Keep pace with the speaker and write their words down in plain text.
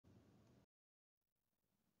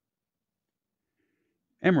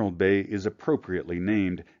Emerald Bay is appropriately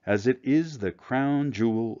named, as it is the crown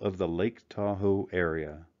jewel of the Lake Tahoe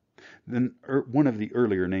area. Then one of the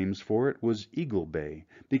earlier names for it was Eagle Bay,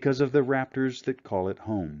 because of the raptors that call it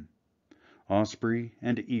home. Osprey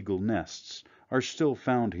and eagle nests are still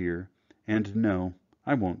found here, and no,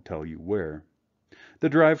 I won't tell you where. The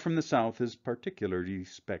drive from the south is particularly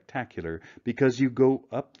spectacular because you go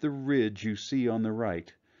up the ridge you see on the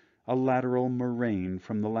right, a lateral moraine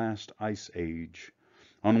from the last ice age.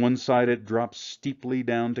 On one side it drops steeply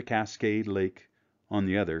down to Cascade Lake, on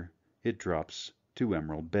the other it drops to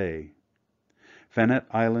Emerald Bay. Fanette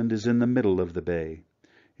Island is in the middle of the bay.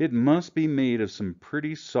 It must be made of some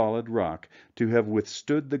pretty solid rock to have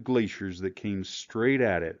withstood the glaciers that came straight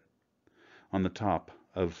at it. On the top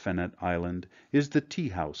of Fanette Island is the Tea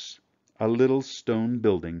House, a little stone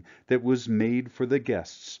building that was made for the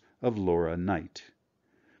guests of Laura Knight.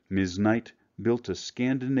 Ms. Knight built a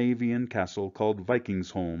Scandinavian castle called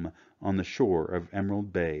Vikingsholm on the shore of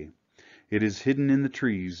Emerald Bay. It is hidden in the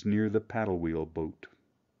trees near the paddle wheel boat.